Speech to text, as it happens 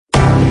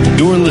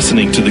You're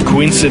listening to the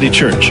Queen City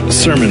Church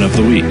Sermon of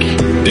the Week.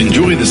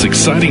 Enjoy this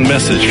exciting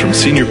message from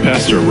Senior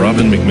Pastor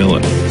Robin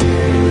McMillan.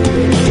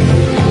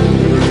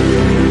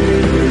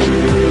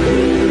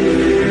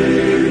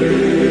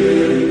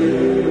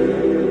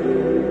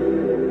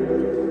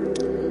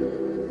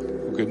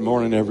 Good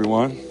morning,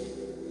 everyone.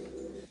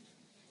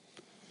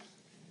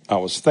 I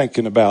was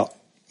thinking about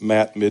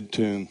Matt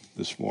Midtune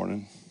this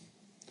morning,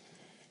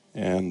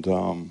 and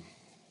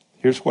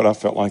here's what I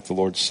felt like the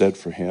Lord said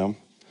for him,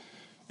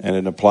 and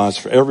it applies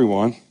for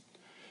everyone.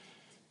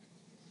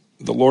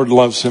 The Lord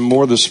loves him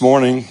more this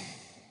morning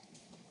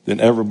than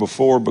ever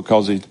before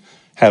because he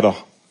had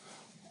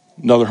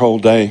another whole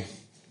day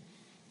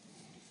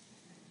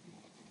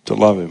to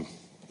love him.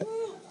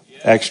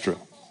 Extra.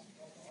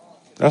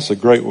 That's a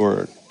great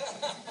word.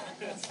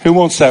 Who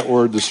wants that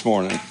word this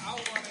morning?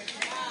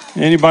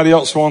 Anybody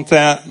else want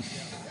that?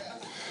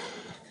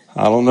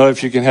 I don't know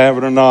if you can have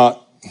it or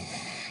not.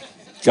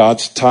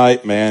 God's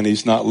tight, man.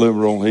 He's not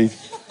liberal.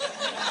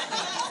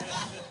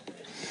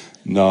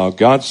 No,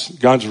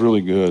 God's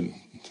really good.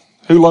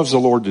 Who loves the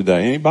Lord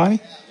today? Anybody?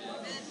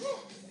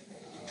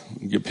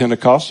 We'll get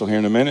Pentecostal here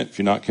in a minute if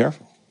you're not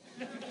careful.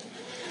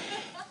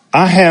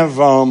 I have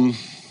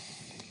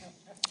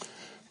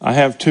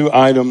two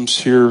items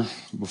here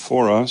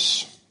before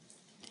us.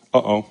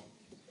 I'm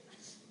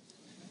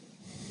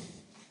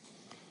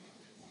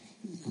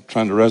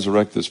trying to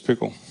resurrect this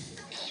pickle.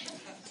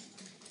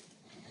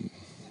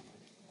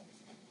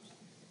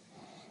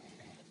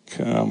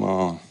 Come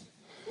on.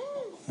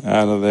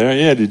 Out of there.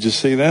 Yeah, did you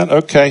see that?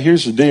 Okay,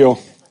 here's the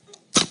deal.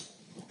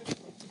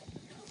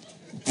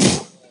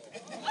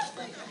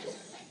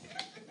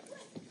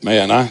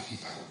 Man,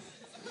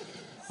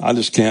 I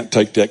just can't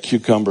take that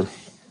cucumber.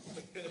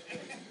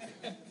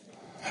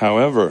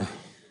 However,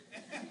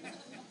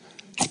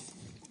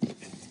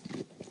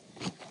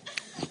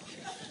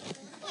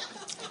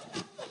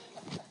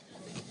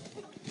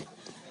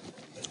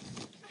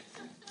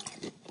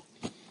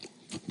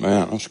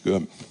 man, that's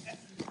good.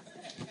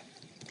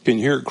 Can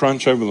you hear it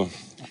crunch over the...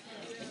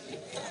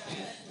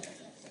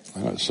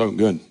 That's so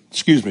good.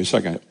 Excuse me a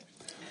second.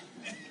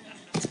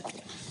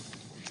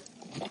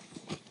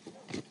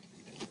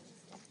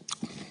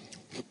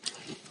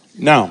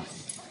 Now,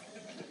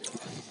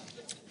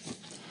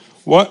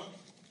 what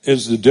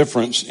is the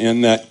difference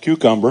in that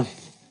cucumber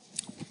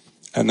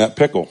and that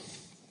pickle?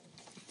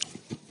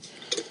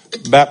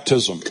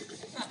 Baptism.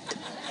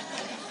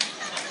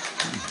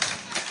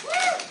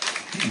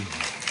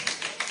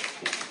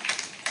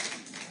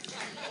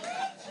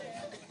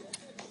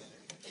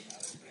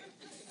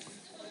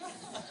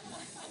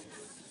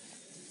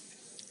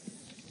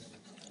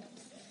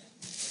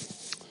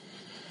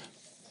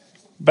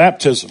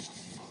 Baptism.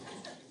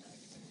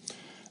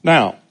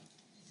 Now,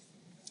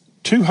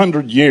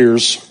 200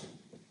 BC,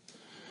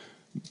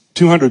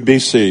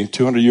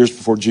 200 years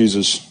before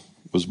Jesus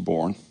was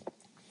born,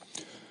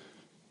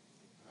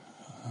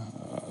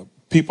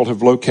 people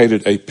have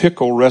located a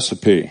pickle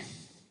recipe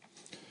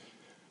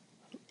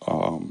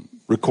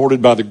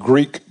recorded by the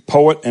Greek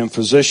poet and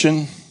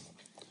physician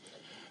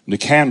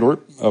Nicander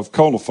of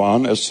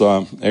Colophon, as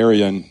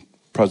area in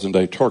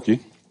present-day Turkey.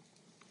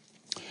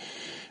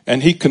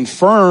 And he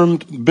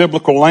confirmed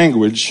biblical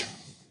language.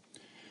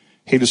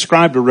 He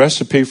described a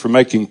recipe for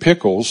making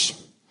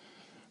pickles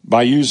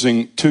by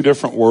using two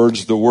different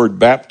words, the word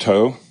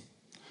bapto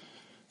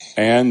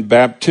and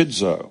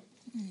baptizo.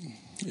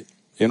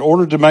 In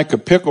order to make a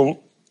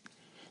pickle,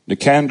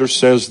 Nicander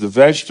says the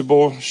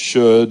vegetable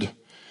should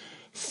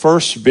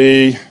first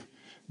be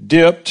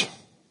dipped,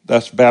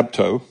 that's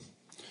bapto,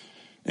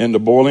 into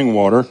boiling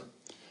water,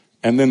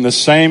 and then the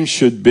same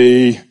should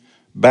be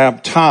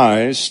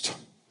baptized,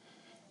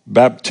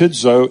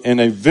 baptizo, in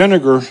a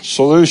vinegar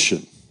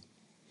solution.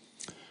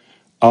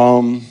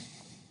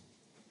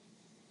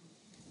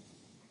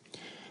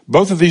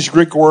 Both of these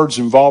Greek words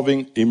involve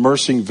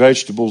immersing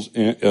vegetables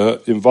in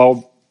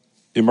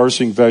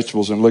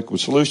liquid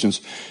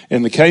solutions.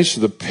 In the case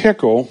of the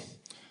pickle,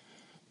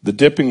 the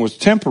dipping was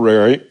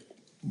temporary,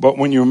 but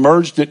when you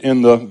immersed it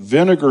in the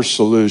vinegar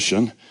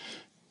solution,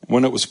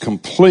 when it was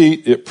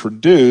complete, it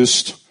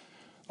produced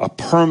a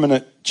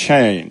permanent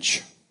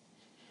change.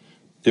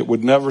 It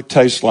would never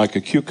taste like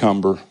a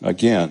cucumber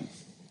again.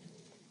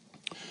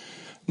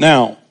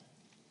 Now,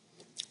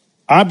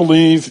 I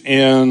believe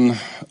in,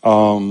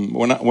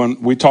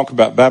 when we talk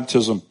about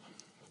baptism,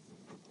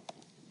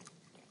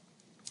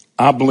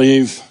 I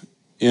believe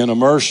in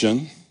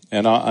immersion,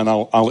 and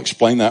I'll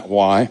explain that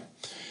why.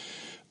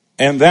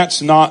 And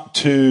that's not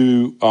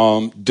to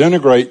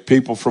denigrate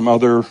people from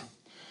other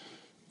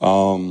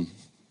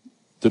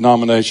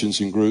denominations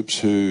and groups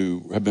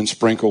who have been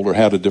sprinkled or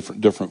had a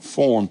different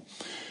form,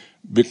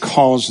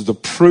 because the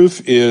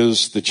proof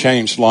is the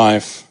changed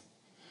life,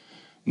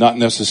 not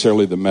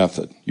necessarily the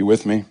method. You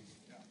with me?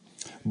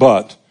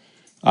 But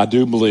I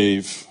do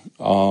believe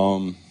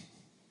me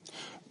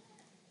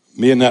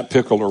and that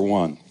pickle are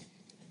one.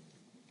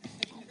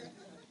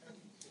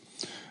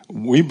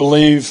 We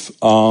believe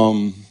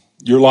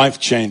your life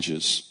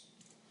changes.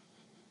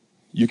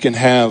 You can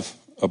have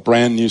a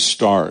brand new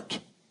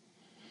start.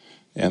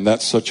 And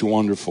that's such a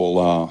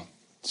wonderful,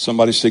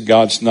 somebody said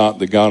God's not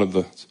the God of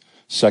the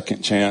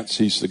second chance.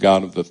 He's the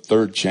God of the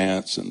third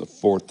chance and the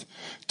fourth.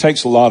 It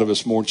takes a lot of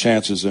us more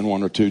chances than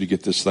one or two to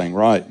get this thing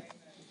right.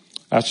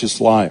 That's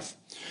just life.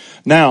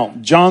 Now,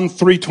 John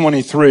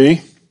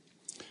 3:23,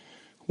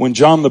 when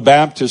John the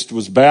Baptist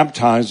was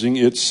baptizing,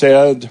 it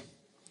said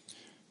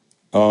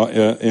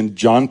in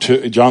John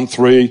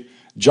 3,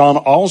 John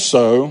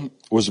also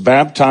was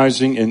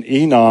baptizing in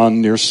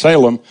Enon near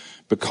Salem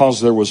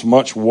because there was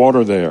much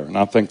water there. And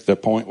I think the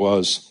point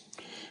was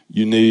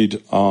you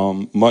need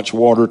much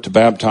water to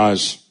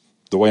baptize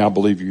the way I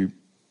believe you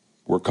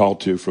were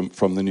called to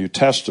from the New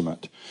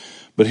Testament.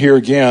 But here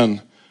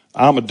again,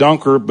 I'm a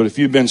dunker, but if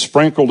you've been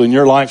sprinkled and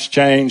your life's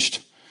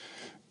changed,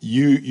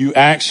 you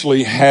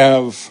actually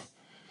have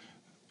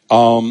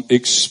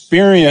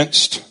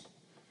experienced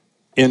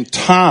in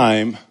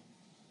time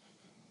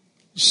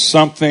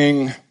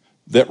something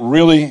that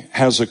really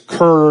has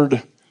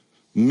occurred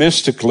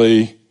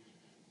mystically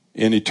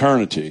in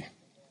eternity.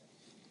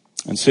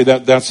 And see,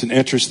 that's an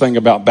interesting thing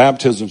about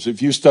baptisms.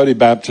 If you study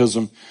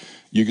baptism,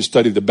 you can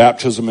study the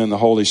baptism in the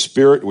Holy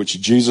Spirit, which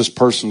Jesus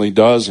personally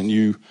does, and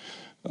you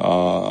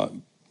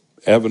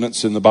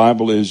evidence in the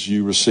Bible is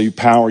you receive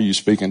power, you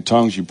speak in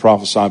tongues, you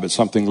prophesy, but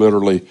something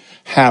literally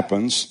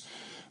happens.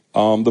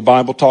 The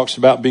Bible talks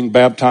about being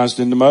baptized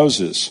into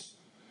Moses.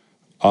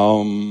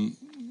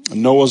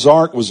 Noah's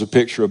Ark was a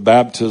picture of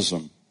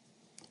baptism,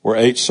 where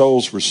 8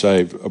 souls were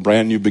saved, a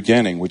brand new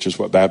beginning, which is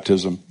what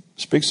baptism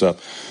speaks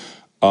of.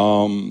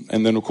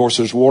 And then, of course,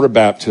 there's water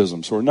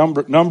baptism. So a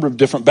number of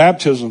different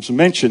baptisms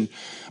mentioned,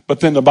 but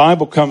then the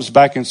Bible comes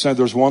back and says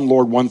there's one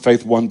Lord, one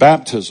faith, one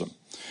baptism.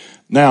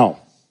 Now,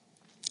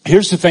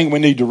 here's the thing we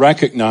need to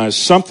recognize.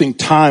 Something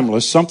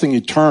timeless, something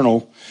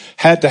eternal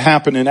had to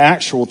happen in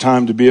actual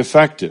time to be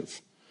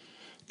effective.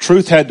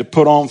 Truth had to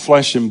put on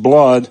flesh and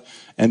blood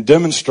and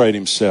demonstrate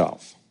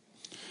himself.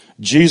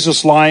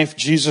 Jesus' life,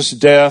 Jesus'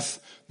 death,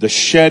 the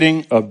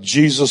shedding of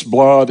Jesus'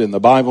 blood, and the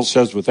Bible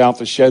says without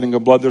the shedding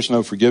of blood, there's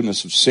no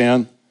forgiveness of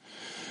sin.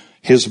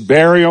 His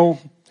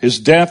burial, his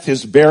death,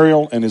 his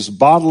burial, and his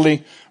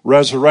bodily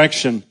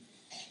resurrection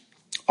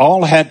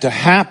all had to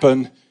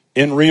happen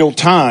in real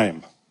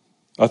time.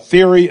 A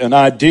theory, an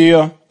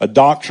idea, a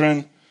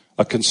doctrine,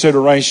 a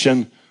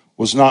consideration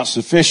was not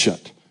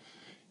sufficient.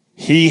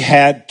 He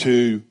had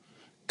to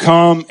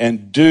come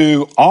and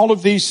do all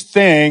of these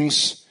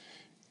things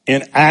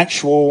in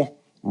actual,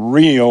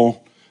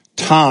 real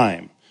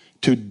time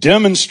to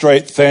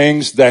demonstrate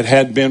things that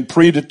had been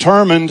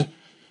predetermined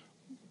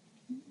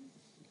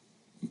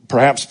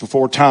perhaps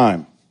before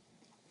time.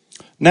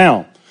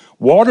 Now,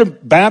 water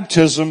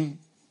baptism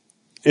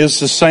is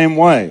the same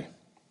way.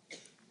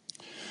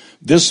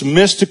 This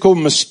mystical,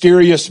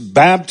 mysterious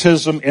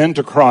baptism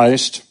into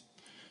Christ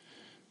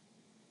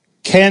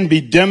can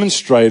be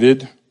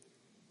demonstrated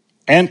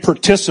and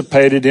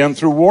participated in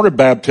through water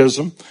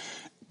baptism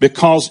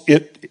because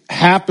it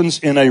happens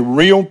in a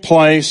real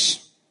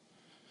place,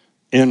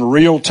 in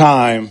real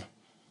time,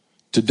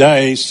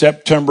 today,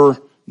 September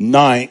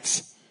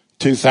 9th,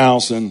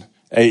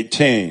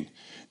 2018.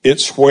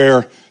 It's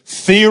where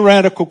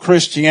theoretical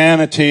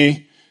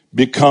Christianity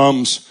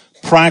becomes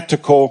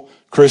practical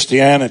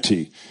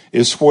Christianity.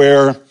 It's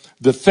where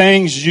the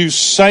things you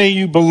say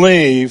you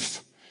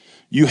believe,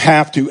 you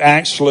have to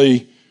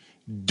actually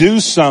do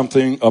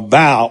something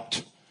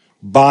about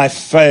by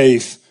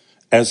faith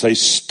as a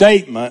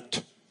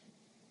statement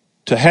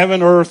to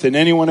heaven, earth, and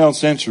anyone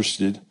else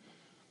interested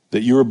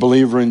that you're a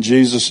believer in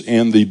Jesus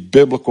in the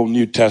biblical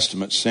New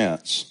Testament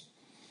sense.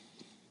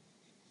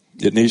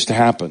 It needs to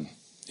happen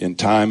in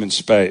time and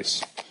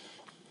space.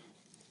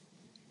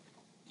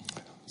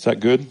 Is that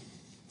good?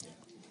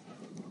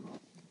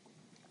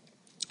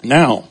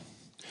 Now,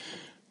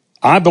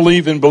 I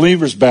believe in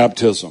believers'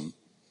 baptism.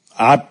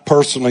 I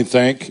personally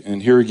think,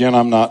 and here again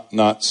I'm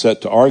not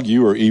set to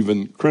argue or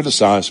even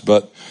criticize,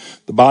 but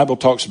the Bible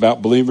talks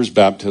about believers'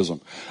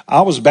 baptism.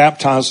 I was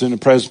baptized in a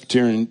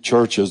Presbyterian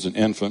church as an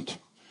infant.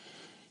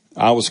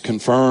 I was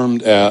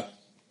confirmed at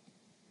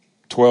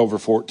 12 or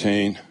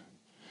 14.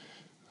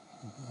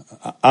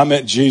 I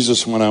met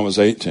Jesus when I was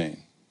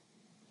 18.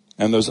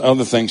 And those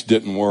other things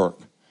didn't work.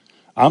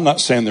 I'm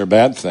not saying they're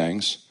bad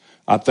things.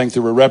 I think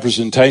they were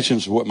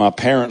representations of what my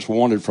parents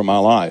wanted for my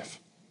life.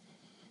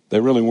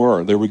 They really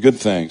were. They were good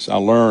things. I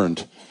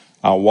learned.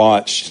 I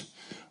watched.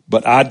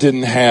 But I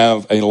didn't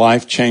have a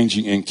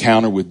life-changing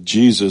encounter with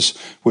Jesus,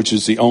 which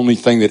is the only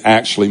thing that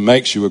actually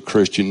makes you a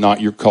Christian, not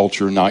your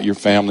culture, not your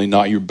family,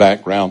 not your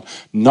background,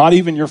 not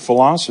even your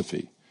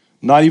philosophy,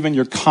 not even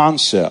your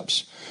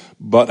concepts,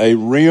 but a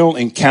real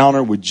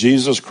encounter with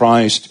Jesus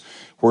Christ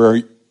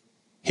where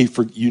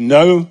you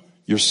know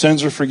your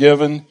sins are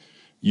forgiven,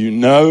 you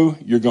know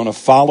you're going to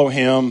follow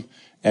him,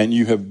 and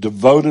you have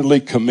devotedly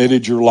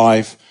committed your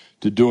life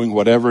to doing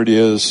whatever it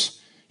is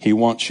he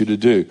wants you to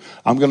do.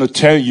 I'm going to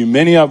tell you,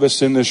 many of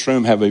us in this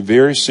room have a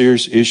very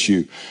serious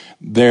issue.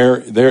 There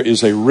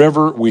is a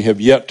river we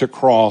have yet to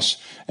cross,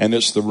 and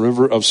it's the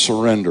river of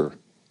surrender.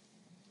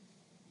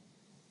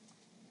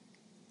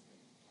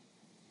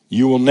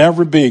 You will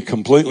never be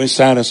completely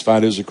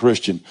satisfied as a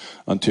Christian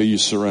until you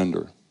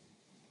surrender.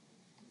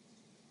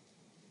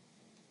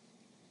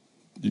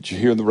 Did you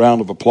hear the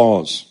round of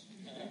applause?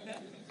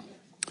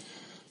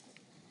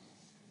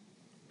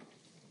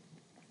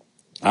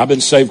 I've been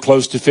saved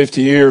close to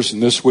 50 years,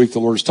 and this week the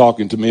Lord's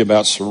talking to me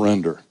about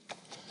surrender.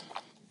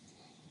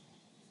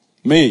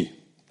 Me,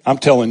 I'm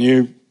telling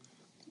you,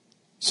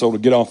 so to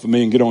get off of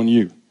me and get on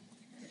you.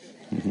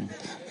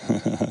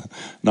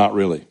 Not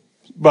really.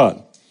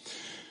 But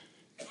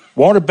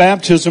water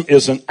baptism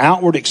is an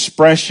outward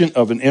expression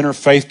of an inner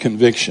faith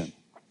conviction.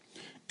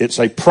 It's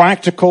a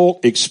practical,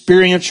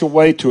 experiential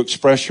way to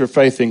express your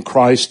faith in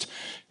Christ,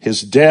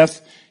 his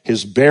death,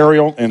 his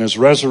burial, and his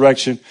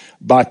resurrection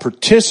by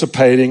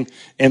participating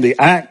in the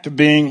act of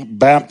being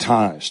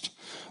baptized.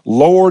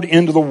 Lowered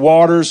into the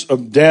waters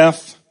of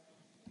death,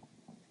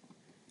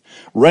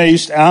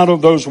 raised out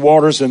of those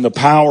waters in the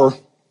power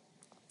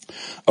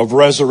of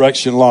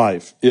resurrection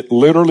life. It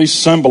literally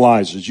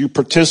symbolizes, you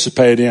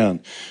participate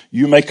in,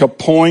 you make a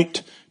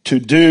point to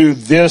do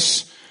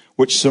this,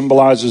 which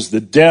symbolizes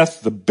the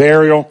death, the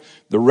burial,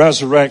 the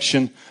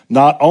resurrection,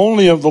 not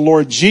only of the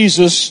Lord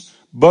Jesus,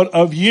 but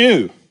of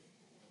you.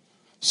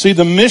 See,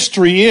 the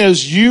mystery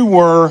is you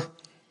were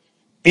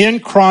in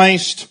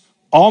Christ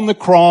on the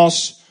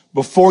cross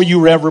before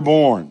you were ever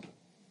born.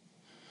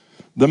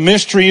 The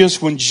mystery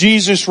is when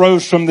Jesus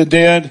rose from the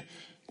dead.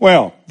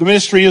 Well, the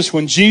mystery is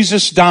when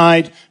Jesus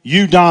died,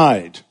 you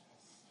died.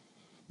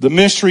 The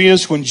mystery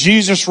is when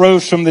Jesus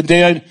rose from the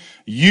dead,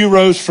 you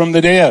rose from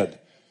the dead,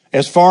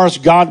 as far as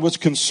God was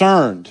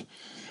concerned.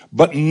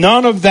 But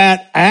none of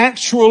that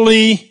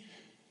actually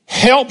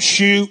helps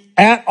you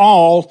at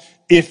all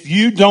if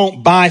you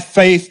don't, by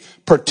faith,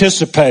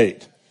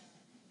 participate.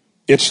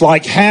 It's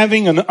like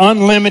having an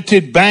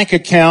unlimited bank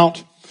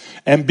account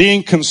and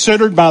being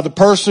considered by the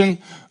person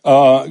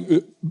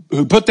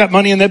who put that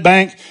money in that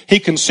bank. He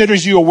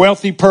considers you a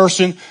wealthy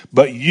person,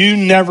 but you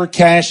never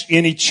cash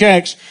any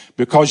checks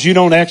because you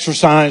don't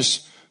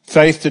exercise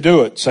faith to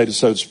do it, so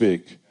to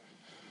speak.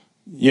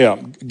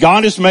 Yeah,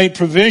 God has made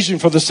provision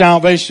for the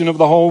salvation of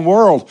the whole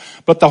world,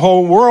 but the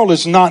whole world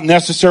is not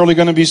necessarily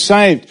going to be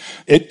saved.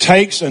 It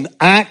takes an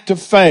act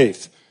of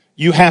faith.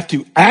 You have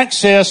to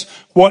access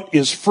what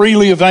is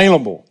freely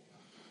available,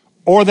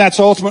 or that's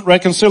ultimate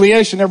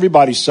reconciliation.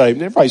 Everybody's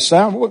saved. Everybody's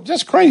saved.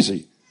 That's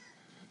crazy.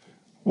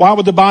 Why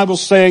would the Bible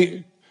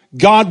say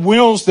God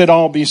wills that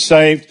all be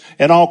saved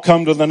and all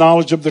come to the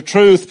knowledge of the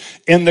truth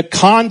in the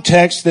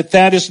context that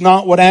that is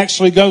not what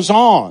actually goes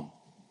on?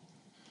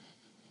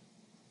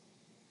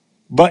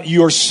 But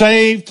you're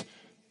saved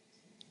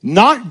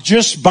not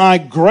just by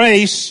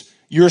grace,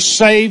 you're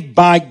saved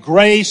by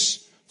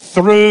grace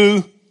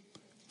through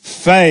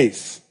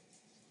faith.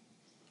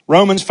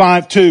 Romans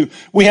 5:2.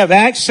 We have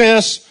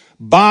access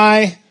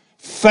by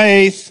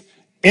faith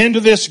into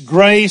this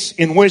grace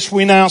in which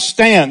we now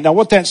stand. Now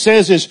what that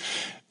says is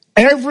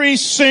every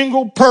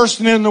single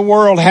person in the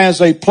world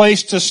has a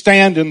place to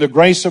stand in the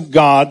grace of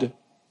God.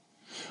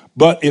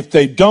 But if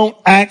they don't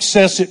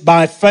access it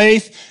by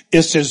faith,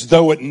 it's as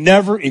though it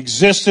never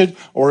existed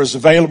or is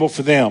available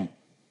for them.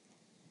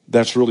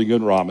 That's really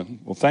good, Robin.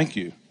 Well, thank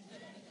you.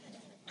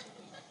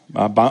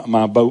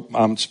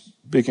 I'm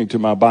speaking to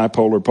my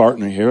bipolar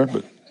partner here,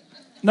 but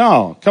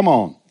no, come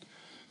on.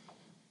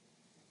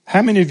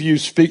 How many of you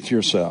speak to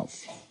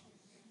yourself?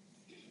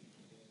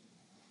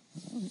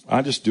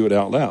 I just do it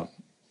out loud.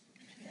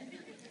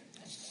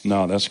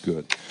 No, that's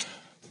good.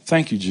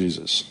 Thank you,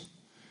 Jesus.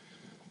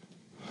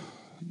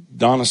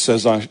 Donna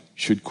says I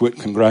should quit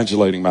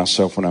congratulating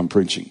myself when I'm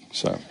preaching.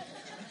 So,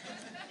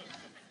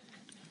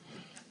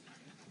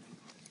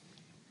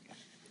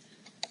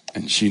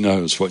 and she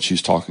knows what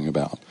she's talking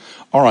about.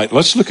 All right,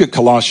 let's look at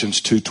Colossians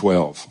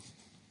 2:12.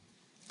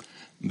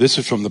 This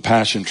is from the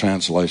Passion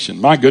Translation.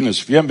 My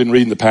goodness, if you haven't been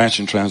reading the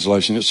Passion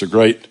Translation, it's a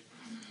great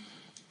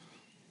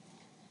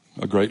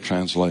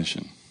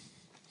translation.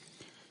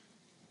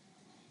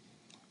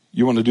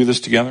 You want to do this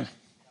together?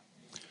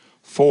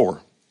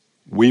 4.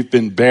 We've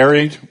been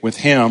buried with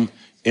him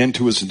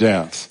into his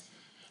death.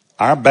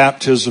 Our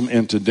baptism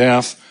into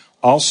death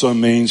also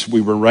means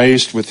we were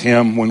raised with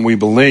him when we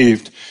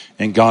believed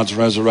in God's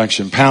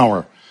resurrection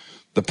power,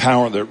 the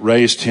power that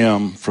raised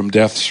him from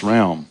death's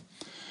realm.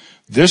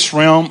 This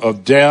realm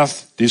of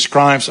death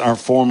describes our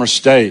former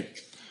state,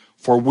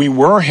 for we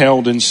were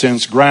held in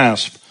sin's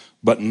grasp,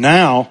 but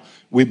now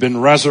we've been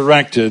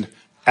resurrected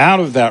out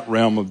of that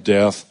realm of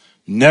death,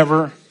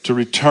 never to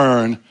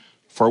return,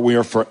 for we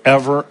are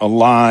forever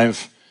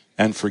alive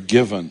and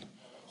forgiven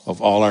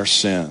of all our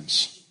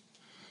sins.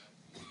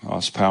 Oh,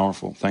 it's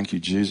powerful. Thank you,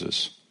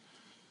 Jesus.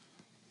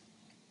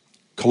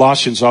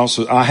 Colossians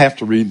also, I have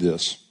to read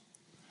this.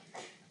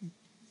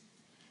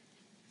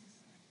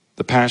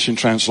 The Passion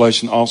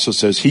Translation also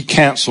says, he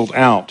canceled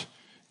out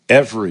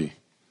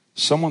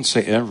someone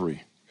say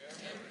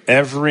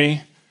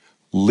every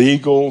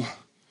legal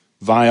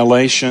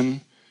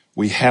violation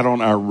we had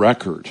on our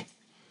record.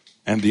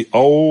 And the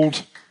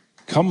old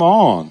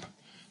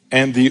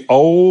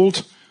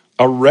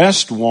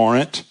arrest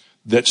warrant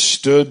that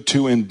stood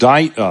to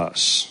indict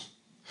us.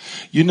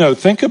 You know,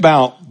 think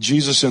about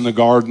Jesus in the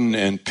garden,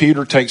 and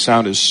Peter takes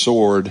out his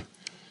sword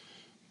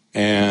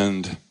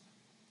and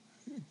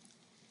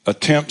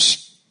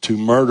attempts to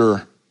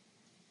murder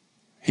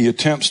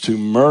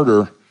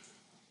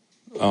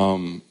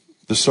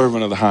the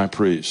servant of the high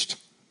priest.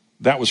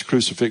 That was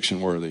crucifixion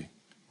worthy.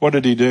 What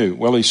did he do?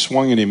 Well, he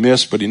swung and he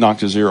missed, but he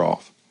knocked his ear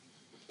off.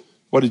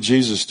 What did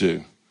Jesus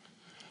do?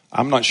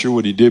 I'm not sure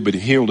what he did, but he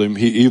healed him.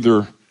 He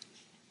either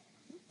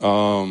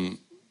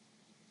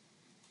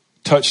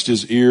touched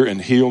his ear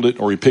and healed it,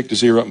 or he picked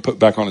his ear up and put it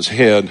back on his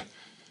head.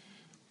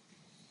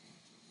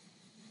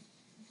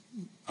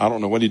 I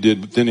don't know what he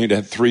did, but then he'd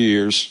had 3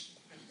 ears.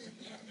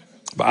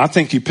 But I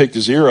think he picked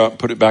his ear up and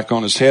put it back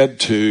on his head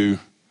to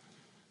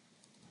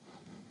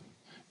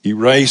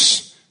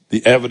erase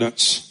the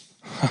evidence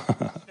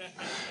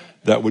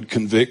that would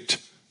convict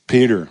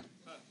Peter,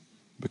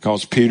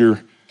 because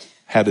Peter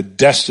had a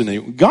destiny.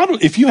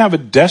 God, if you have a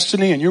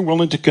destiny and you're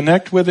willing to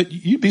connect with it,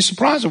 you'd be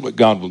surprised at what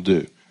God will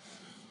do.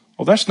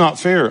 Well, that's not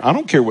fair. I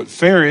don't care what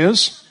fair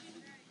is.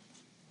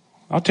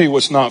 I'll tell you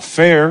what's not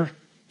fair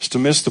is to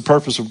miss the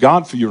purpose of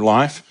God for your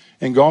life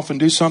and go off and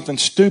do something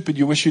stupid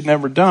you wish you'd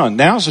never done.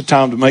 Now's the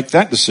time to make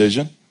that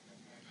decision.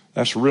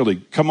 That's really,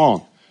 come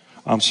on.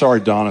 I'm sorry,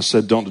 Don, I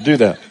said don't do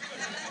that.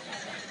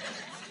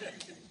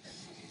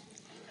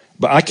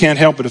 But I can't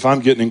help it if I'm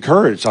getting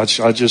encouraged. I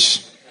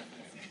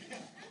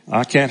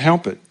can't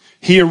help it.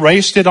 He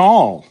erased it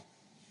all.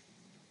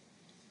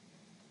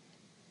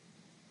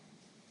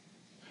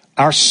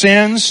 Our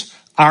sins,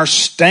 our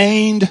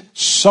stained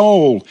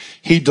soul,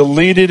 he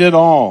deleted it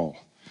all,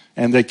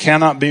 and they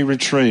cannot be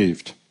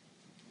retrieved.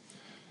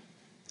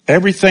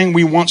 Everything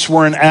we once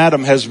were in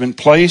Adam has been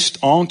placed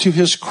onto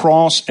his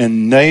cross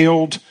and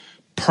nailed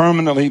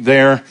permanently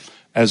there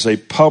as a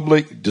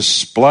public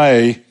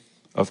display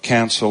of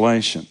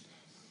cancellation.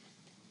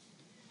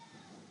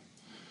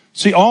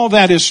 See, all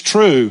that is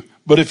true,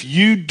 but if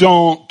you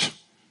don't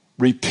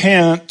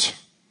repent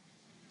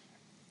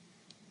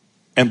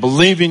and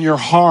believe in your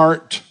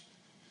heart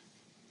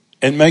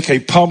and make a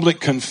public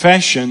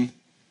confession,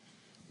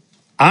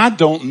 I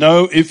don't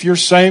know if you're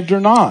saved or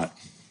not.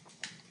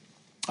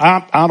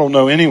 I don't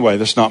know anyway.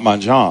 That's not my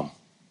job.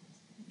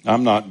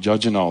 I'm not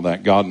judging all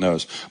that. God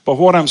knows. But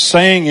what I'm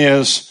saying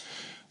is,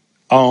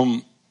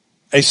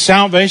 a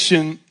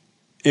salvation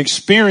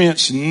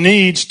experience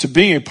needs to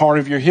be a part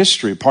of your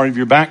history, a part of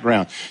your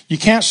background. You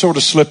can't sort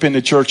of slip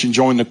into church and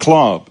join the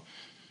club.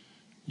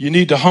 You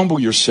need to humble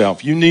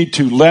yourself. You need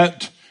to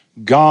let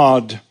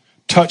God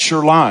touch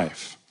your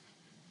life.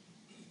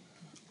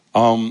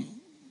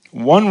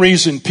 One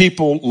reason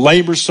people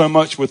labor so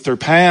much with their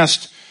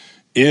past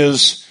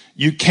is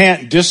you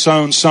can't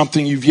disown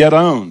something you've yet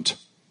owned.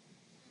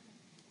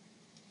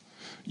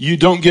 You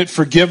don't get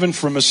forgiven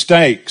for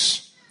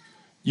mistakes.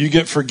 You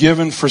get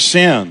forgiven for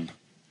sin.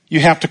 You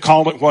have to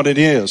call it what it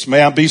is.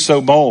 May I be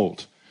so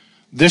bold?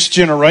 This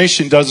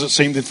generation doesn't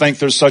seem to think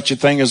there's such a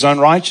thing as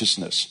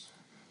unrighteousness.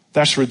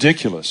 That's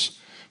ridiculous.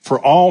 For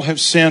all have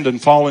sinned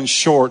and fallen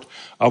short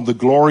of the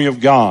glory of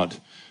God.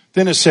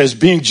 Then it says,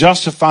 being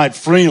justified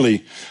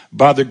freely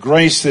by the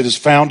grace that is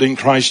found in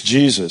Christ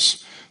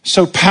Jesus.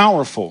 So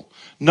powerful.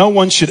 No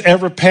one should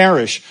ever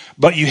perish,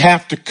 but you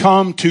have to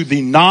come to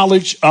the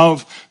knowledge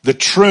of the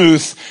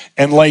truth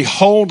and lay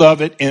hold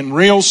of it in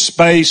real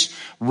space,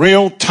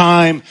 real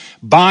time,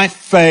 by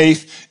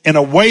faith, in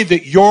a way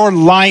that your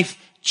life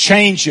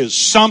changes.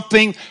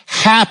 Something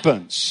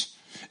happens.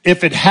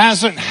 If it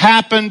hasn't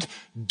happened,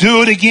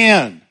 do it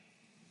again.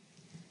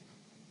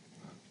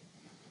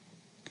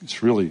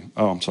 It's really,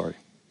 I'm sorry.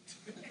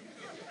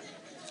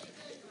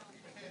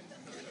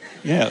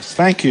 Yes,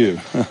 thank you.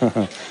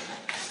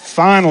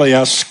 Finally,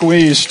 I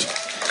squeezed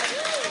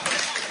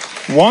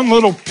one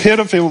little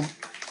pitiful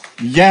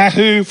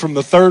yahoo from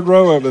the third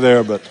row over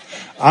there, but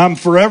I'm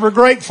forever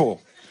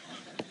grateful.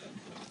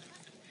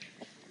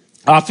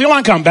 I feel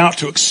like I'm about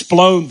to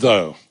explode,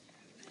 though.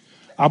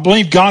 I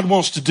believe God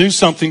wants to do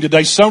something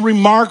today so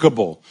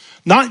remarkable.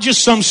 Not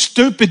just some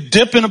stupid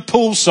dip in a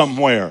pool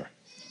somewhere,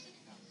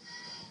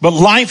 but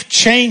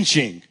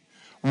life-changing,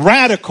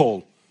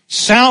 radical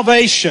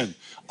salvation.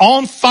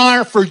 On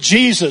fire for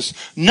Jesus,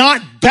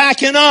 not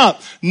backing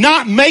up,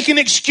 not making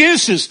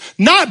excuses,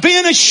 not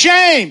being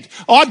ashamed.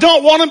 Oh, I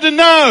don't want them to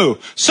know.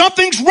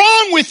 Something's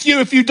wrong with you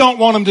if you don't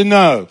want them to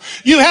know.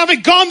 You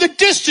haven't gone the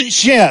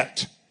distance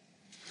yet.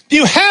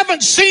 You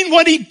haven't seen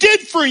what he did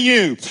for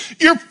you.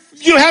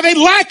 You have a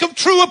lack of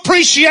true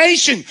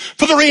appreciation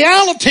for the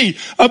reality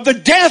of the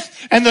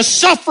death and the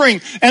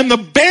suffering and the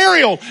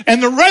burial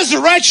and the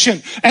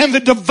resurrection and the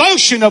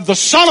devotion of the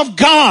Son of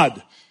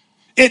God.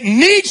 It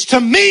needs to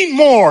mean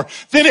more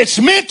than it's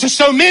meant to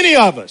so many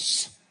of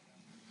us.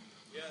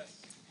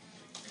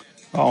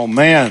 Oh,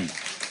 man.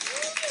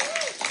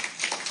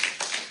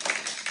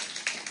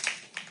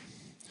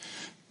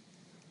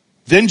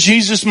 Then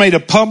Jesus made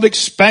a public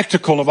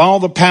spectacle of all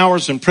the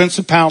powers and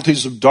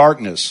principalities of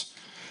darkness,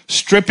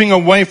 stripping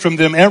away from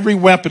them every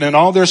weapon and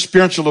all their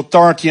spiritual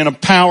authority and a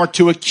power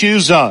to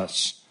accuse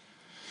us.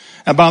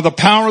 And by the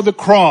power of the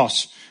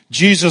cross,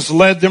 Jesus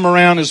led them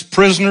around as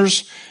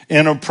prisoners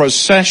in a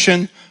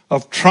procession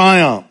of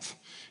triumph.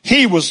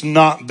 He was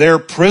not their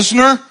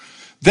prisoner.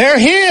 They're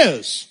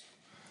his.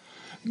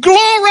 Glory!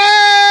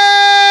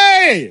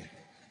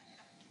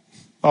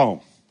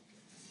 Oh.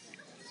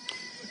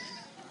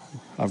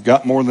 I've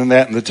got more than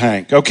that in the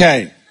tank.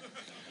 Okay.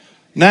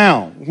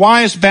 Now,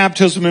 why is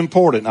baptism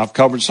important? I've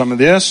covered some of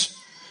this.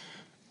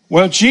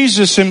 Well,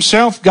 Jesus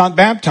himself got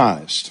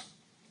baptized.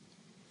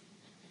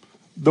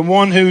 The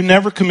one who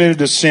never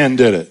committed a sin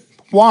did it.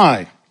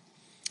 Why?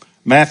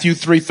 Matthew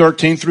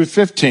 3:13 through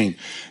 15.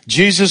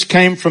 Jesus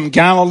came from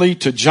Galilee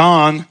to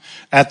John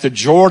at the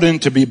Jordan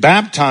to be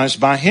baptized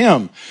by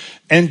him.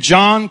 And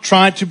John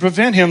tried to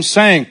prevent him,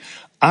 saying,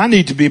 I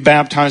need to be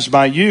baptized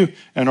by you,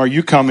 and are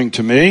you coming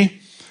to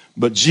me?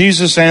 But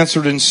Jesus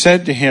answered and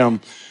said to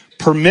him,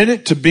 permit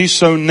it to be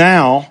so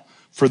now,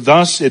 for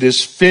thus it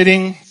is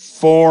fitting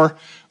for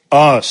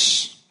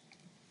us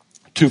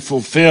to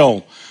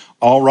fulfill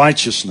all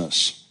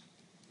righteousness.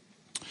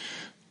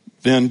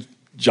 Then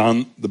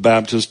John the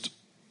Baptist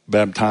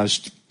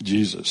baptized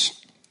Jesus.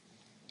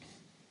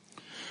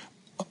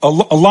 A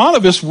lot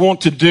of us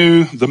want to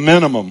do the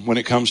minimum when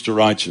it comes to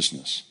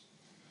righteousness.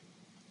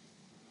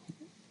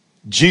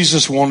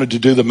 Jesus wanted to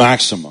do the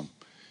maximum.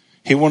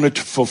 He wanted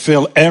to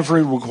fulfill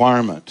every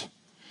requirement.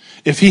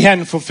 If he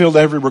hadn't fulfilled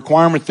every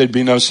requirement, there'd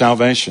be no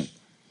salvation.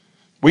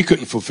 We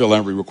couldn't fulfill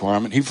every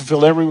requirement. He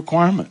fulfilled every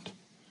requirement.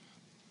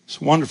 It's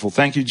wonderful.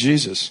 Thank you,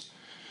 Jesus.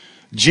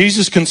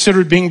 Jesus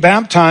considered being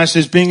baptized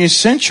as being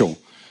essential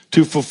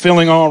to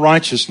fulfilling all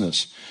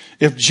righteousness.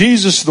 If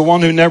Jesus, the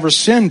one who never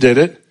sinned, did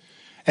it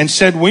and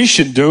said we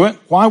should do it,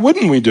 why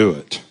wouldn't we do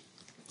it?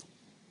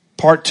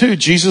 Part 2,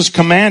 Jesus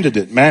commanded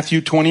it. Matthew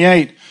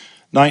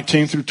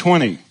 28:19 through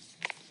 20.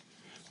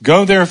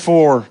 Go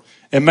therefore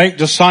and make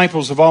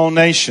disciples of all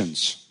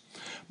nations,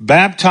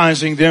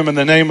 baptizing them in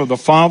the name of the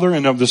Father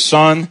and of the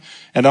Son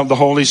and of the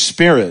Holy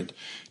Spirit,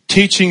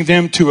 teaching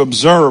them to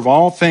observe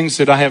all things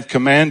that I have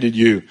commanded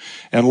you.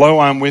 And lo,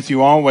 I'm with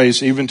you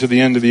always, even to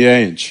the end of the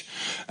age.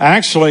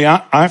 Actually,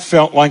 I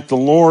felt like the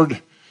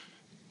Lord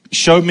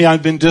showed me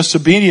I'd been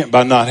disobedient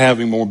by not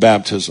having more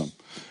baptism.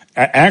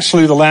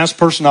 Actually, the last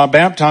person I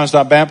baptized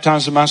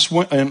in my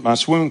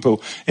swimming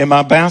pool, in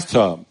my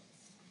bathtub.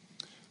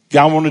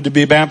 Guy wanted to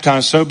be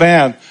baptized so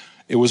bad.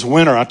 It was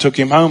winter. I took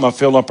him home. I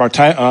filled up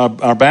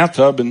our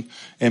bathtub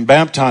and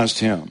baptized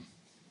him.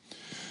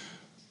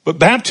 But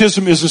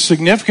baptism is a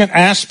significant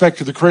aspect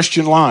of the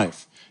Christian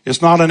life.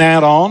 It's not an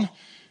add-on.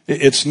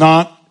 It's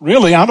not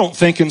really, I don't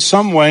think in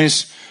some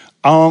ways,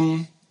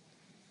 I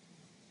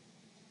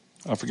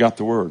forgot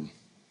the word.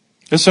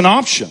 It's an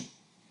option.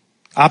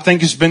 I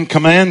think it's been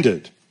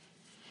commanded.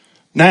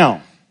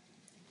 Now,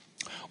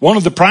 one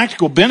of the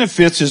practical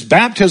benefits is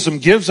baptism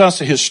gives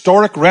us a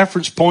historic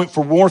reference point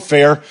for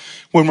warfare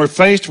when we're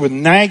faced with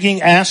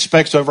nagging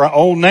aspects of our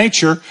old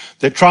nature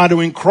that try to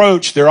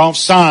encroach. They're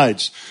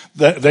offsides.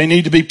 They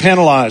need to be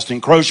penalized.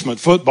 Encroachment,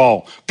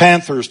 football,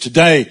 Panthers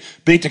today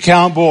beat the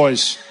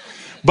Cowboys.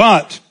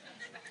 But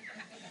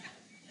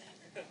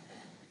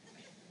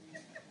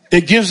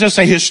it gives us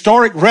a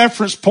historic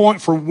reference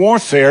point for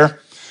warfare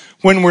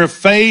when we're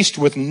faced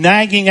with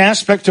nagging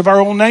aspects of our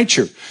old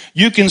nature.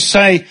 You can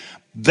say,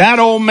 that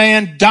old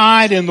man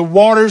died in the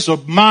waters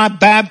of my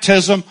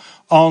baptism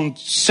on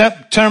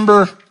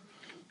September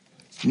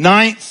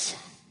 9th,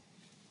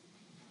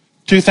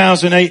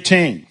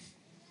 2018.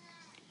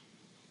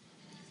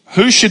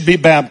 Who should be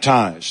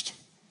baptized?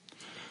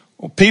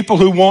 Well, people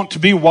who want to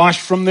be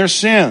washed from their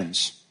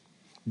sins.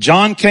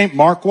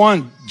 Mark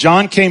 1,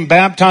 John came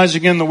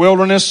baptizing in the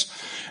wilderness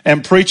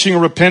and preaching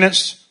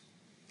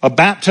a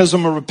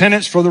baptism of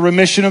repentance for the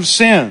remission of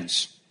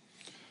sins.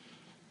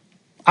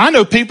 I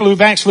know people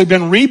who've actually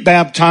been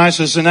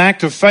rebaptized as an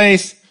act of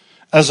faith,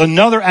 as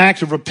another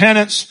act of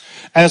repentance,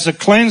 as a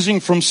cleansing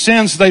from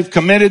sins they've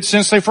committed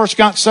since they first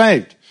got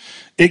saved.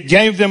 It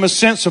gave them a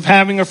sense of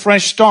having a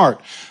fresh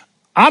start.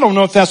 I don't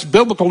know if that's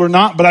biblical or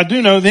not, but I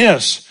do know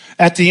this.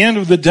 At the end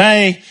of the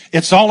day,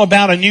 it's all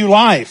about a new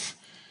life.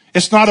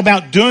 It's not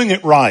about doing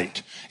it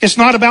right. It's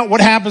not about what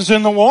happens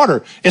in the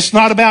water. It's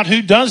not about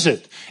who does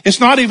it. It's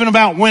not even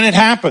about when it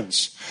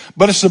happens.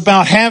 But it's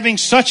about having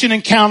such an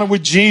encounter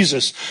with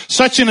Jesus,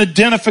 such an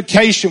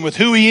identification with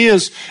who he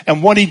is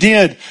and what he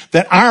did,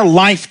 that our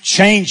life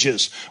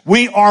changes.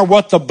 We are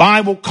what the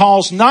Bible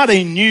calls not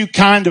a new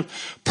kind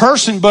of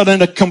person, but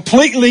in a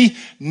completely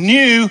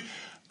new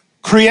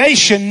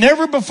creation,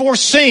 never before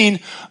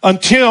seen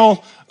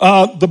until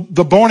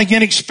the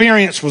born-again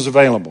experience was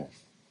available.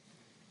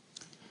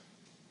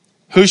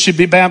 Who should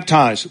be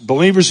baptized?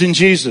 Believers in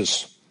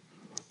Jesus.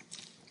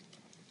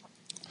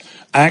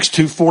 Acts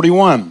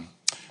 2:41.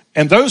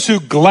 And those who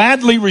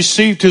gladly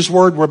received his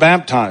word were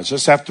baptized.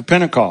 That's after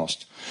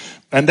Pentecost.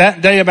 And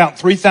that day about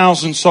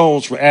 3,000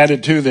 souls were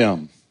added to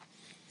them.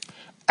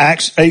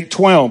 Acts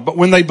 8:12. But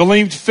when they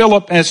believed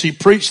Philip as he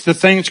preached the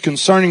things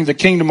concerning the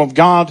kingdom of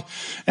God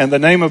and the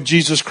name of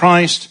Jesus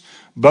Christ,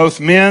 both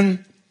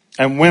men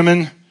and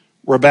women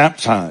were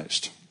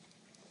baptized.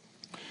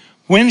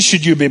 When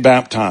should you be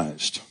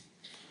baptized?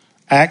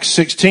 Acts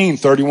 16,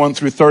 31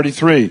 through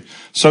 33.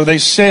 So they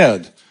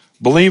said,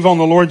 believe on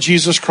the Lord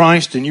Jesus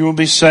Christ and you will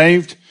be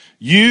saved,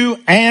 you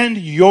and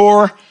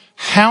your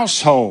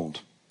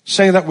household.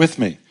 Say that with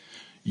me.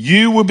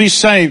 You will be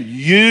saved,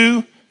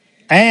 you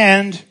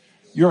and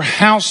your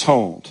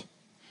household.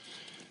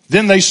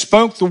 Then they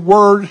spoke the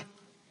word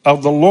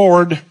of the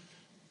Lord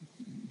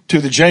to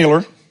the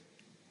jailer.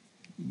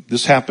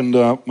 This happened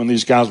when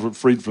these guys were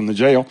freed from the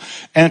jail.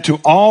 And to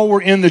all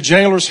were in the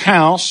jailer's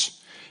house.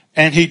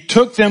 And he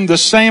took them the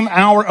same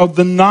hour of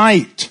the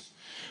night,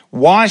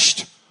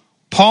 washed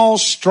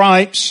Paul's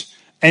stripes,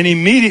 and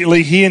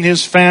immediately he and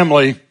his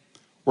family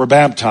were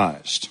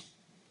baptized.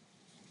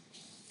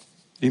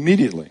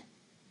 Immediately.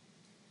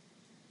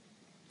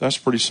 That's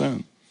pretty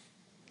soon.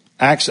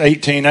 Acts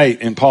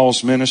 18:8 in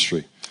Paul's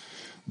ministry.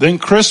 Then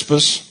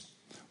Crispus,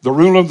 the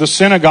ruler of the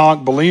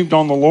synagogue, believed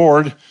on the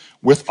Lord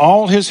with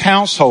all his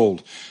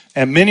household,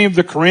 and many of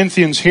the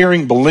Corinthians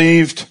hearing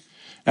believed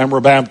and were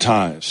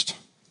baptized.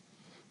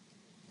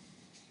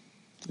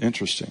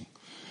 Interesting.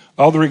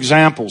 Other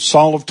examples,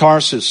 Saul of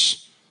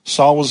Tarsus.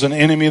 Saul was an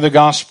enemy of the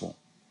gospel.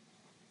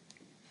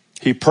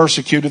 He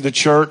persecuted the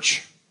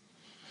church.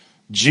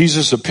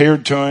 Jesus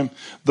appeared to him.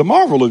 The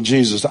marvel of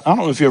Jesus, I don't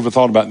know if you ever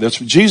thought about this,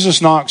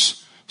 Jesus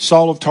knocks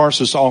Saul of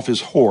Tarsus off his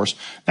horse.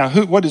 Now,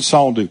 what did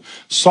Saul do?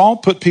 Saul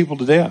put people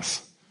to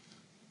death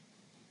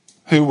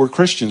who were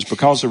Christians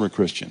because they were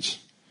Christians.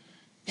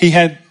 He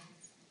had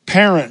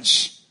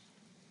parents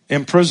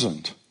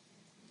imprisoned.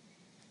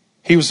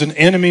 He was an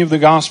enemy of the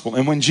gospel.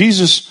 And when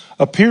Jesus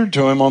appeared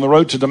to him on the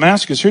road to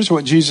Damascus, here's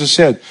what Jesus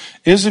said.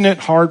 Isn't it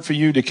hard for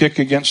you to kick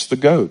against the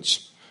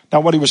goads? Now,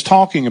 what he was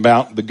talking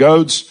about, the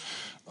goads,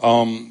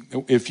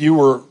 if you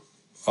were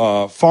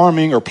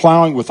farming or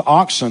plowing with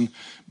oxen,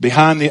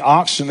 behind the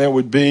oxen there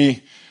would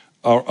be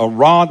a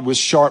rod with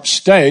sharp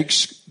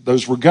stakes.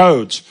 Those were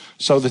goads,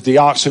 so that the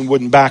oxen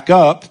wouldn't back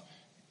up.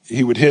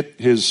 He would hit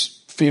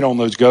his feet on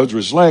those goads or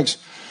his legs,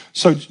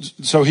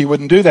 so he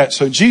wouldn't do that.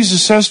 So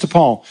Jesus says to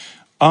Paul,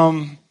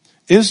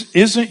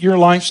 isn't your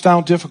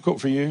lifestyle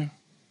difficult for you?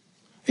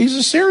 He's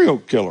a serial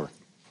killer.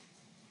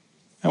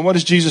 And what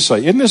does Jesus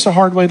say? Isn't this a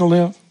hard way to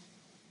live?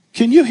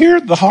 Can you hear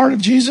the heart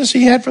of Jesus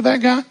he had for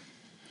that guy?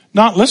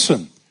 Not,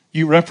 listen,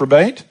 you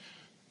reprobate,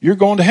 you're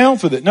going to hell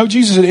for that. No,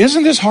 Jesus said,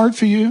 isn't this hard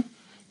for you?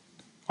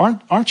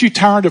 Aren't you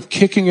tired of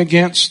kicking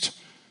against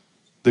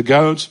the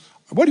goads?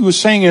 What he was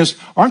saying is,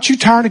 aren't you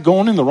tired of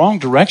going in the wrong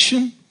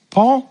direction,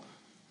 Paul?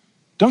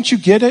 Don't you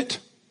get it?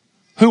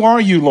 Who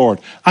are you, Lord?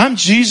 I'm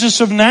Jesus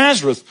of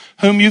Nazareth,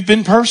 whom you've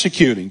been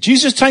persecuting.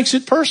 Jesus takes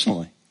it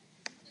personally.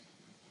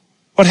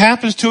 What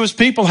happens to his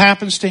people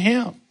happens to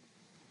him.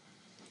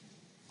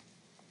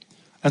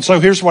 And so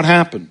here's what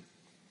happened.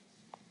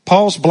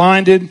 Paul's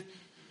blinded.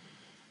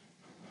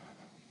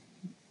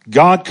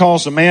 God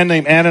calls a man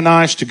named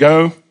Ananias to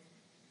go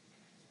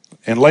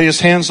and lay his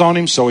hands on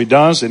him, so he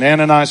does. And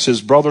Ananias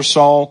says, Brother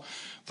Saul,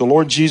 the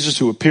Lord Jesus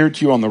who appeared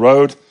to you on the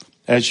road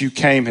as you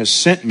came has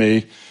sent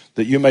me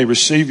that you may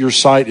receive your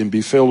sight and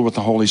be filled with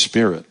the Holy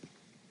Spirit.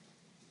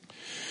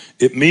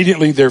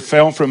 Immediately there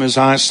fell from his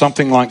eyes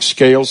something like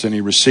scales, and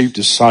he received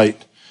his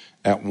sight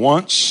at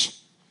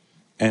once,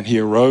 and he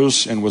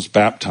arose and was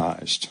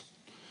baptized.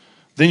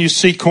 Then you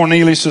see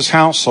Cornelius'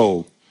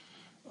 household.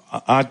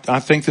 I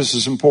think this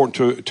is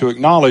important to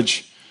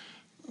acknowledge.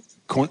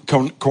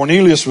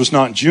 Cornelius was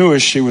not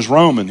Jewish, he was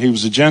Roman. He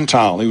was a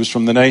Gentile. He was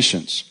from the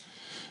nations.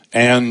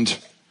 And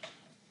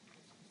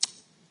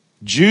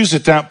Jews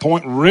at that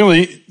point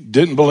really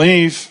didn't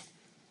believe.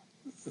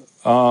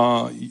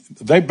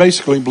 They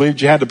basically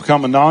believed you had to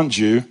become a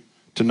non-Jew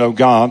to know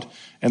God.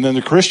 And then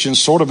the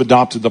Christians sort of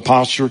adopted the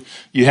posture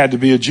you had to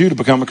be a Jew to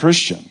become a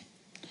Christian.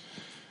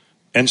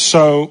 And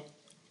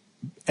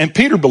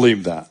Peter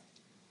believed that.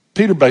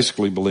 Peter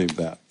basically believed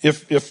that.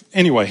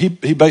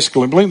 He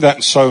basically believed that.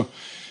 And so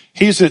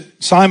he's at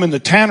Simon the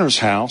tanner's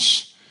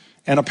house,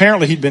 and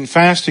apparently he'd been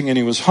fasting and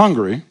he was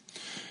hungry.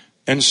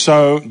 And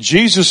so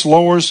Jesus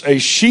lowers a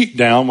sheet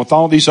down with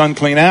all these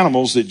unclean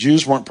animals that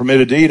Jews weren't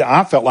permitted to eat.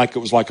 I felt like it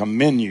was like a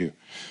menu,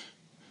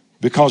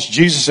 because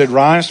Jesus said,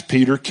 rise,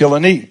 Peter, kill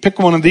and eat. Pick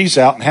one of these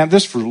out and have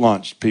this for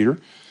lunch, Peter.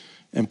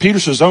 And Peter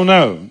says, oh,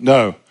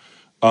 no.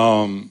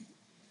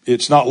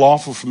 It's not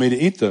lawful for me to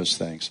eat those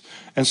things.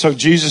 And so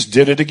Jesus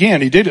did it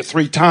again. He did it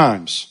 3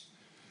 times.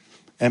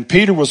 And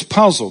Peter was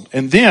puzzled.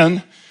 And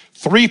then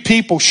 3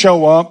 people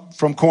show up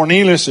from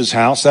Cornelius'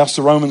 house. That's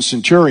the Roman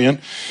centurion.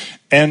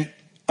 And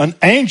an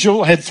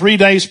angel had 3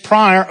 days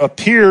prior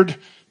appeared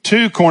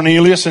to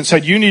Cornelius and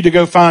said, you need to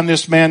go find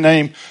this man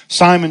named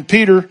Simon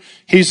Peter.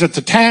 He's at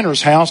the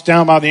tanner's house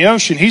down by the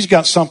ocean. He's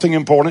got something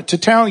important to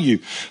tell you.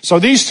 So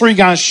these 3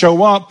 guys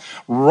show up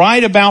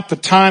right about the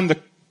time the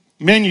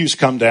menus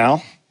come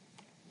down.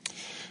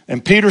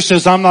 And Peter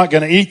says, I'm not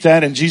going to eat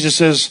that. And Jesus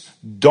says,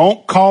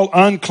 don't call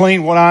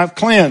unclean what I've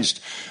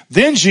cleansed.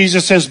 Then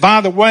Jesus says,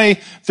 by the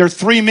way, there are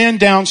 3 men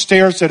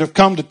downstairs that have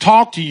come to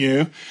talk to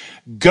you.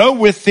 Go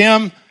with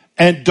them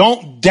and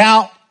don't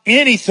doubt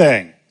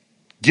anything.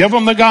 Give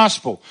them the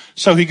gospel.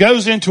 So he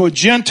goes into a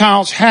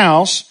Gentile's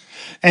house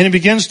and he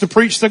begins to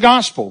preach the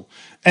gospel.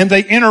 and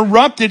they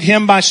interrupted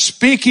him by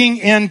speaking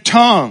in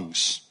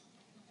tongues.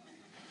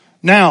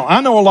 Now, I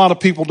know a lot of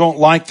people don't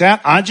like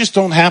that. I just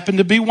don't happen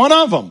to be one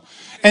of them.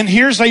 And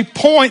here's a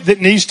point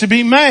that needs to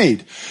be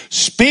made.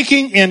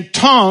 Speaking in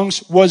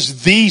tongues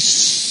was the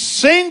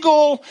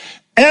single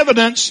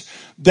evidence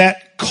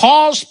that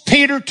caused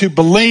Peter to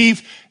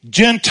believe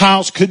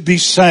Gentiles could be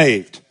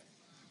saved,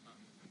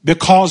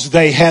 because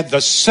they had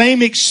the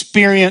same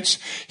experience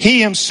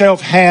he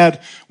himself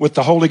had with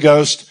the Holy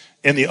Ghost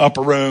in the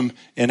upper room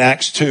in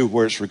Acts 2,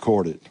 where it's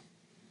recorded.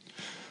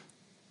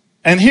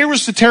 And here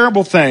was the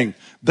terrible thing.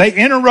 They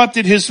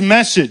interrupted his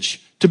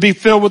message to be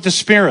filled with the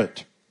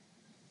Spirit.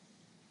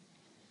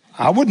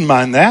 I wouldn't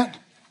mind that.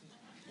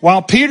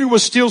 While Peter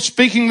was still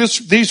speaking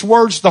these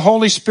words, the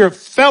Holy Spirit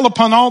fell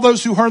upon all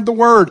those who heard the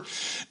word.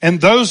 And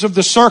those of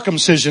the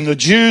circumcision, the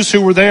Jews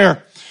who were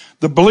there,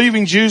 the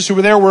believing Jews who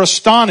were there, were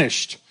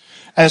astonished,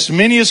 as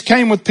many as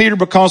came with Peter,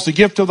 because the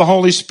gift of the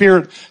Holy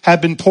Spirit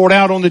had been poured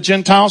out on the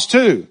Gentiles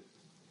too.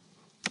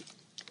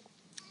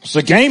 It's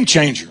a game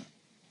changer.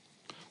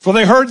 For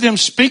they heard them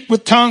speak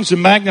with tongues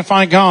and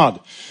magnify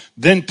God.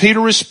 Then Peter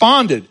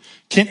responded,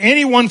 "Can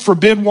anyone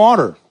forbid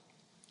water,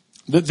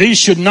 that these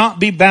should not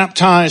be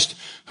baptized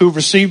who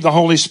received the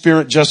Holy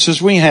Spirit just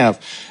as we have?"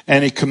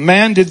 And he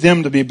commanded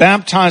them to be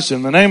baptized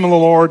in the name of the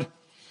Lord.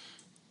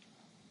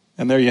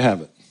 And there you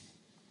have it.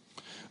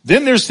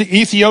 Then there's the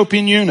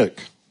Ethiopian eunuch.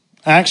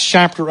 Acts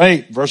chapter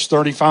 8, verse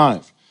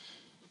 35.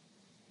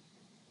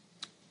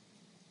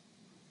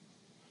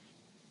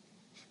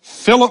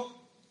 Philip,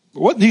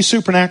 wasn't he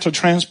supernaturally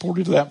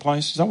transported to that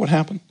place? Is that what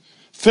happened?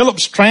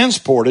 Philip's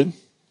transported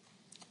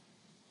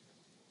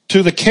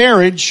to the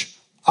carriage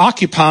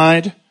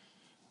occupied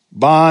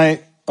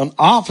by an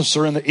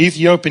officer in the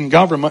Ethiopian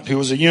government who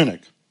was a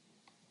eunuch.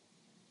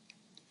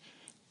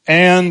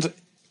 And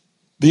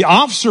the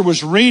officer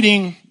was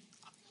reading,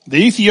 the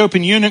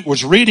Ethiopian eunuch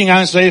was reading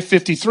Isaiah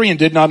 53 and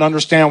did not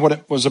understand what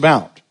it was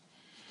about.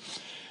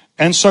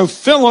 And so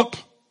Philip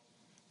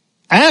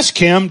asked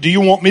him, "Do you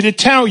want me to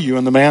tell you?"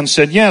 And the man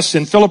said, "Yes."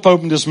 And Philip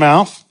opened his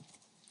mouth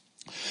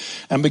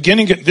and,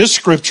 beginning at this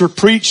scripture,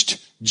 preached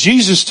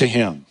Jesus to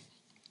him.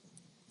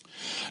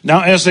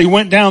 Now, as they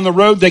went down the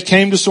road, they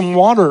came to some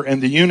water,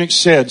 and the eunuch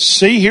said,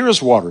 "See, here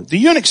is water." The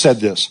eunuch said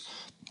this,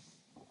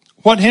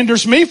 "What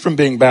hinders me from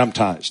being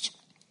baptized?"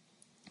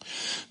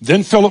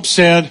 Then Philip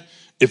said,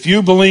 "If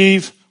you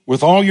believe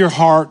with all your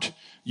heart,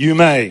 you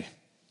may."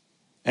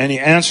 And he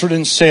answered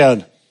and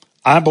said,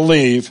 "I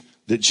believe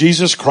that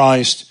Jesus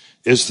Christ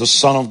is the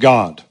Son of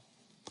God."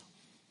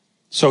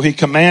 So he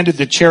commanded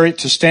the chariot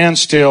to stand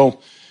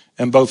still,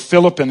 and both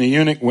Philip and the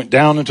eunuch went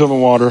down into the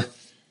water,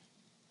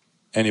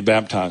 and he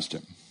baptized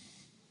him.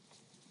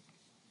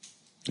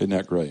 Isn't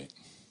that great?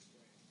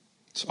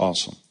 It's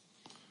awesome.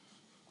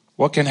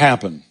 What can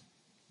happen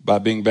by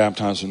being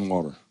baptized in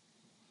water?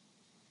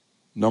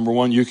 Number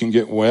one, you can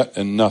get wet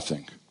and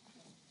nothing.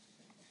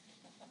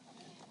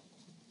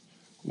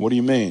 What do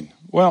you mean?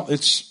 Well,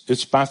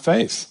 it's by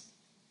faith.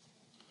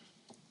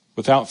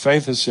 Without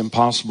faith, it's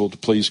impossible to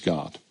please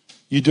God.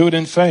 You do it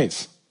in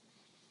faith.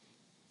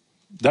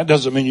 That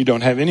doesn't mean you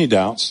don't have any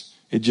doubts.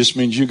 It just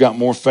means you got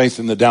more faith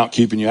than the doubt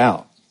keeping you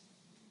out.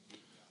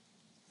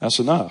 That's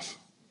enough.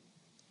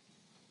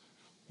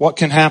 What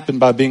can happen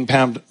by being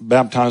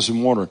baptized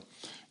in water?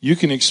 You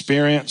can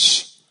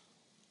experience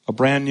a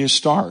brand new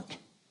start.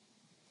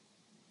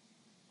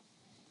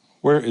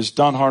 Where is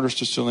Don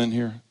Hardester still in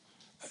here?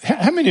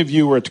 How many of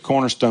you were at the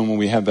Cornerstone when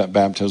we had that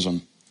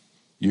baptism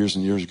years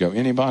and years ago?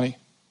 Anybody?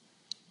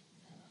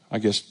 I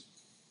guess,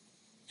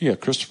 yeah,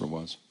 Christopher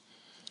was.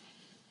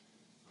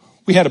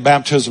 We had a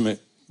baptism.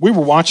 We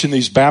were watching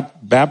these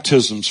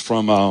baptisms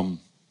from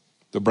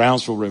the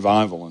Brownsville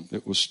revival, and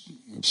it was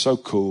so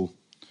cool.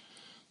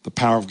 The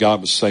power of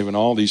God was saving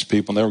all these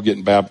people, and they were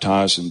getting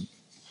baptized. And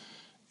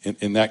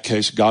in that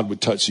case, God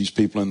would touch these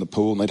people in the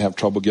pool, and they'd have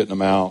trouble getting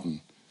them out, and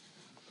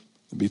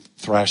they'd be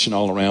thrashing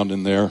all around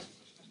in there.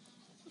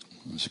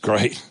 It was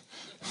great.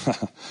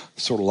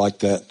 Sort of like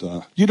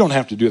that. You don't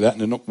have to do that,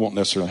 and it won't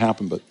necessarily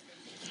happen, but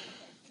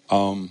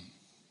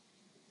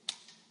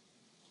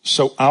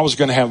so I was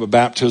going to have a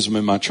baptism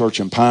in my church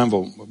in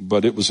Pineville,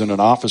 but it was in an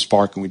office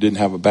park and we didn't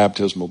have a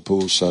baptismal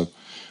pool. So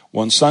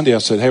one Sunday I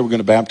said, "Hey, we're going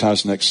to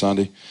baptize next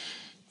Sunday."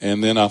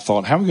 And then I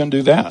thought, how are we going to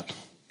do that?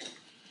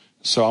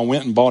 So I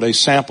went and bought a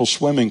sample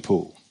swimming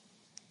pool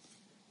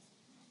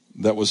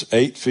that was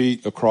 8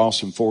 feet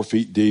across and 4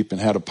 feet deep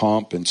and had a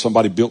pump, and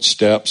somebody built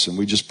steps, and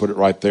we just put it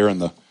right there in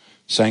the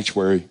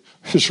sanctuary.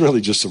 It was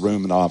really just a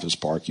room in the office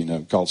park,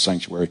 called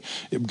sanctuary.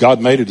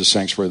 God made it a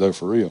sanctuary, though,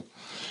 for real.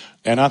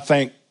 And I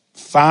think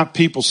 5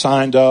 people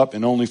signed up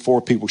and only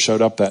 4 people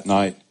showed up that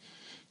night.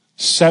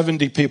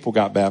 70 people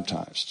got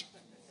baptized.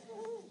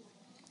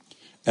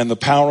 And the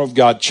power of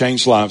God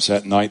changed lives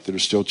that night that are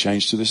still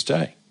changed to this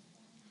day.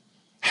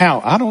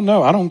 How? I don't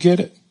know. I don't get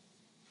it.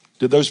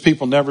 Did those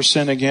people never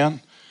sin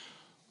again?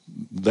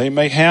 They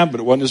may have,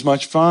 but it wasn't as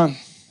much fun.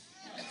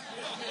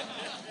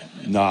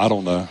 No, I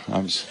don't know.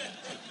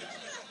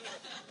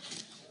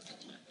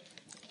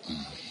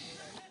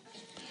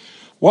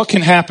 What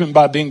can happen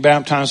by being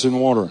baptized in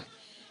water?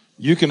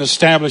 You can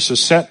establish a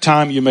set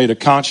time you made a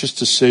conscious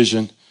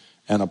decision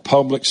and a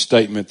public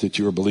statement that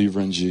you're a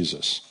believer in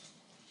Jesus.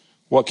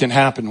 What can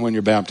happen when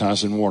you're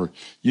baptized in water?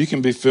 You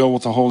can be filled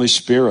with the Holy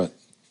Spirit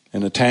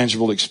in a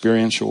tangible,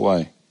 experiential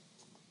way.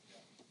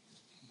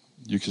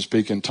 You can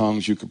speak in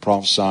tongues, you can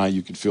prophesy,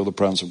 you can feel the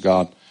presence of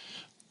God.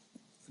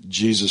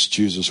 Jesus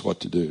chooses what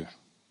to do.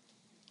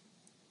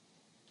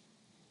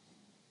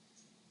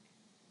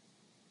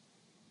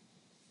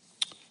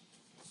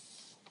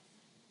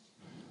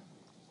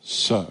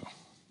 So,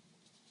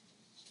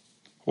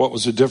 what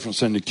was the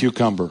difference in the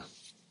cucumber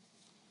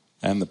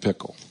and the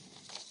pickle?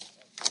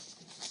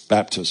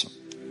 Baptism.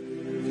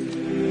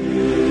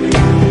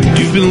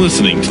 You've been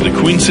listening to the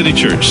Queen City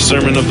Church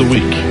Sermon of the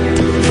Week.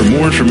 For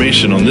more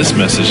information on this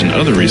message and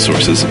other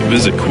resources,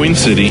 visit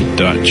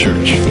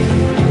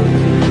queencity.church.